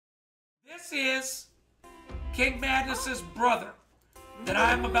This is King Madness's brother that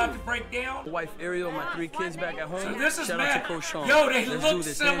I'm about to break down. Wife Ariel, my 3 kids back at home. So this is Shout Mad. out to Coach Sean. Yo, they Let's look do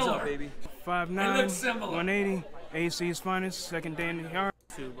this. Hands similar. up, baby. 5'9", similar. 180, AC's finest, second day in the yard.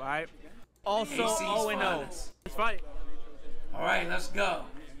 All right. Also, AC's 0-0. finest. Let's fight. All right, let's go.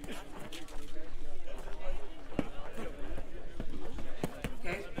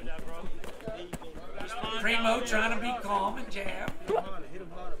 Okay. Primo trying to be calm and jab.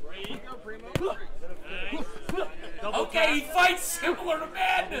 Okay, he fights similar to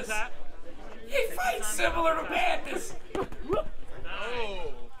Madness. He fights similar to Madness.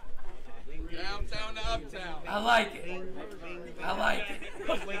 Downtown to uptown. I like it. I like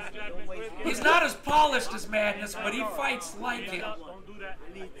it. He's not as polished as Madness, but he fights like him. Don't do that.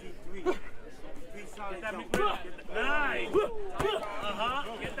 Get that McRib. Nice.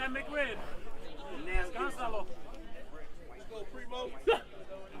 Get that McRib. Descansalo. Let's go, Primo.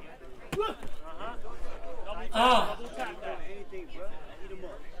 Double tap that.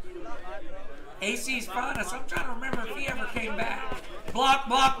 AC's finest. I'm trying to remember if he ever came back. Block,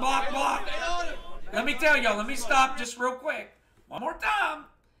 block, block, block. Let me tell y'all, let me stop just real quick. One more time.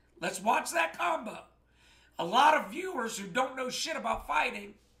 Let's watch that combo. A lot of viewers who don't know shit about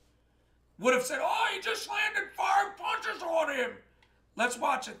fighting would have said, oh, he just landed 5 punches on him. Let's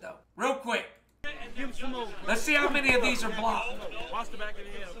watch it, though, real quick. Let's see how many of these are blocked. Watch the back of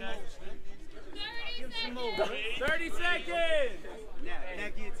the head, okay? 30 seconds.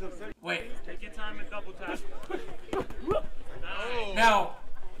 Wait. Take your time and double tap. Nice. Now,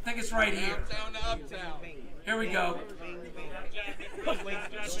 I think it's right here. Downtown to uptown. Here we go.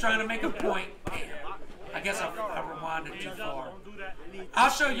 Just trying to make a point. Damn. I guess I rewinded too far. Don't do that.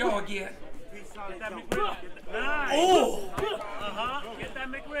 I'll show y'all again. Get that McRib. Nice. Oh! Get that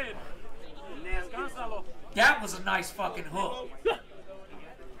McRib. Descansalo. That was a nice fucking hook.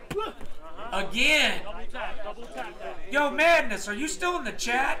 Again. Double tap that. Yo, Madness, are you still in the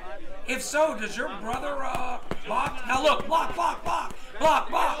chat? If so, does your brother block? Now look, block, block, block, block,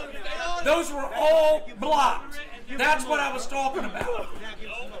 block. Those were all blocked. That's what I was talking about.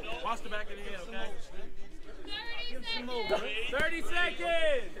 Watch the back of the head, okay? 30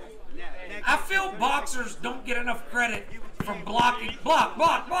 seconds. I feel boxers don't get enough credit for blocking. Block,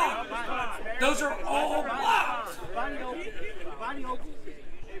 block, block. Those are all blocked.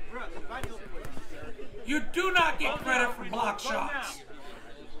 You do not get credit for block shots.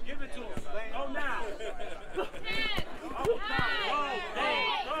 Give it to him. Go now.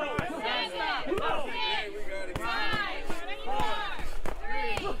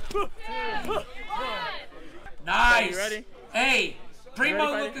 Nice. You ready? Hey,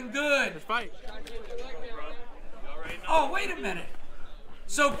 Primo ready, looking good. Let's fight. Oh, wait a minute.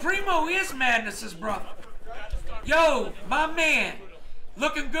 So Primo is Madness's brother. Yo, my man.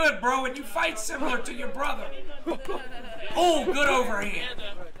 Looking good, bro, and you fight similar to your brother. Oh, good overhand.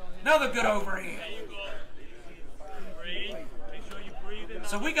 Another good overhand.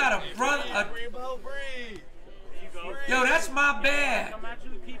 So we got a brother. Yo, that's my bad.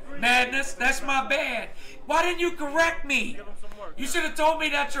 Madness, that's my bad. Why didn't you correct me? You should have told me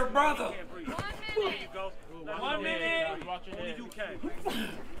that's your brother. 1 minute.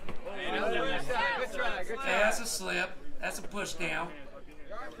 Yeah, that's a slip. That's a push down.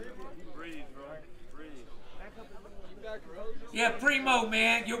 Yeah, Primo,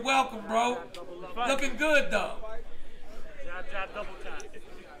 man. You're welcome, bro. Looking good, though. Jab, double tap.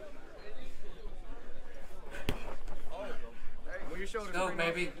 Move your shoulders. Go,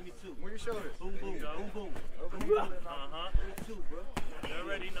 baby. Move your shoulders. Boom, boom, boom, boom. You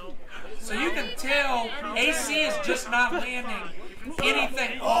already know. So you can tell AC is just not landing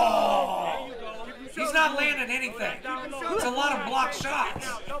anything. Oh! He's not landing anything. It's a lot of block shots.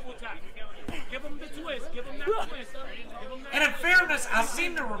 Double tap. Give him the twist. Give him that twist. And in fairness, I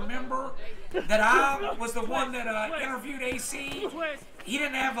seem to remember that I was the one that interviewed AC. He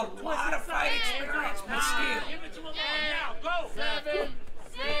didn't have a lot of fight experience, but still. Give it to him now. Go. 7,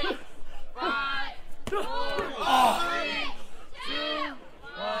 6, 5, 4, Oh. 3, 2,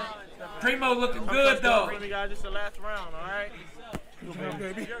 1. Primo looking good, though. We got just the last round, all right?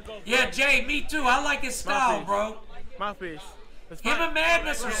 Yeah, Jay, me too. I like his style, bro. Mouthpiece. Him and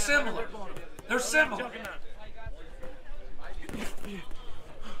Madness are similar. They're similar.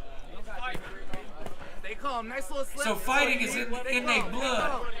 They call him nice little slip. So fighting is in their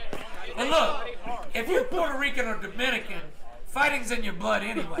blood. But look, if you're Puerto Rican or Dominican, fighting's in your blood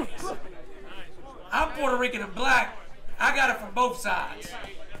anyways. I'm Puerto Rican and black. I got it from both sides.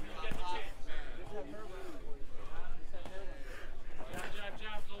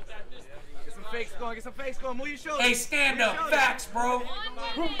 fakes going. Get some fakes going. Move your shoulders. Hey, stand up. Facts, bro.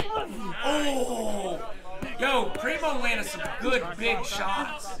 Oh. Yo, Primo landed some good big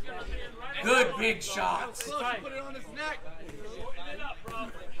shots. Good big shots. Put it on his neck.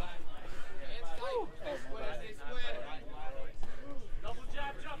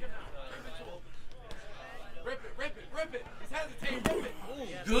 Rip it. He's hesitating. Rip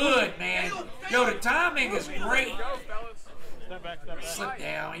it. Good, man. Yo, the timing is great. Slip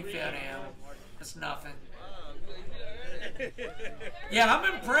down. He fell down. That's nothing. Yeah,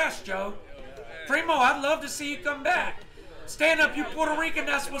 I'm impressed, Joe. Primo, I'd love to see you come back. Stand up, you Puerto Rican.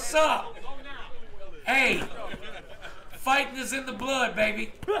 That's what's up. Hey, fighting is in the blood,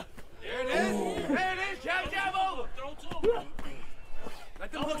 baby. There it is. Ooh. There it is. Jab over. Throw to him.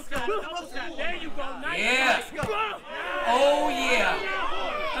 Let them hooks go. There you go. Nice. Yeah. Oh, yeah.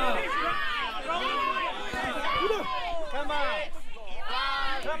 Come on.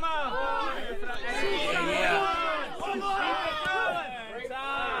 Come on. Yeah.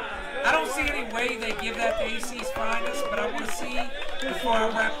 I don't see any way they give that to AC's finest, but I want to see before I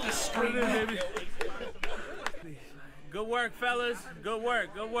wrap this stream up. Good work, fellas. Good work.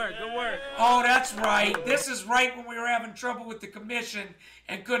 Oh, that's right. This is right when we were having trouble with the commission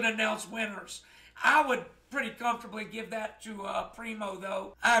and couldn't announce winners. I would pretty comfortably give that to Primo,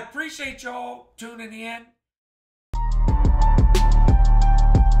 though. I appreciate y'all tuning in.